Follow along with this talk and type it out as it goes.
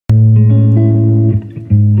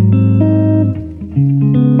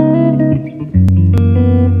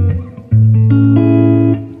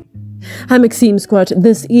Maxime Squad,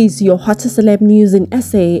 this is your hottest celeb news in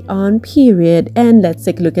SA on Period, and let's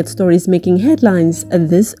take a look at stories making headlines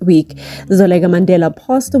this week. Zoleka Mandela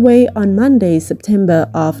passed away on Monday, September,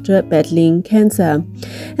 after battling cancer.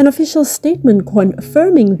 An official statement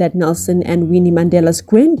confirming that Nelson and Winnie Mandela's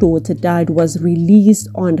granddaughter died was released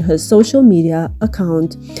on her social media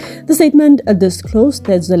account. The statement disclosed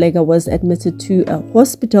that Zoleka was admitted to a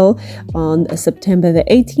hospital on September the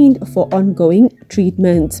 18th for ongoing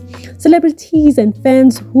treatment. Celebrities and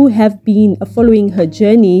fans who have been following her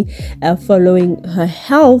journey, following her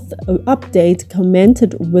health update,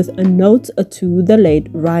 commented with a note to the late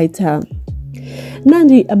writer.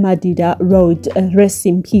 Nandi Amadida wrote, "Rest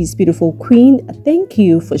in peace, beautiful queen. Thank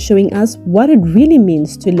you for showing us what it really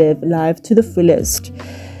means to live life to the fullest."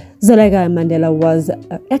 Zoleka Mandela was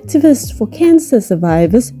an activist for cancer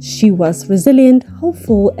survivors. She was resilient,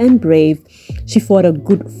 hopeful, and brave. She fought a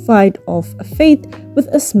good fight of faith with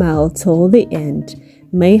a smile till the end.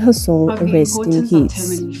 May her soul rest in peace.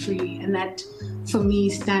 Terminally free, and that for me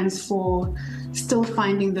stands for still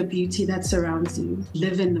finding the beauty that surrounds you.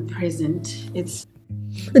 Live in the present.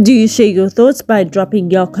 Do you share your thoughts by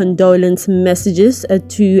dropping your condolence messages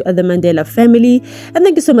to the Mandela family? And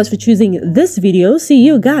thank you so much for choosing this video. See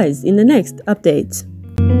you guys in the next update.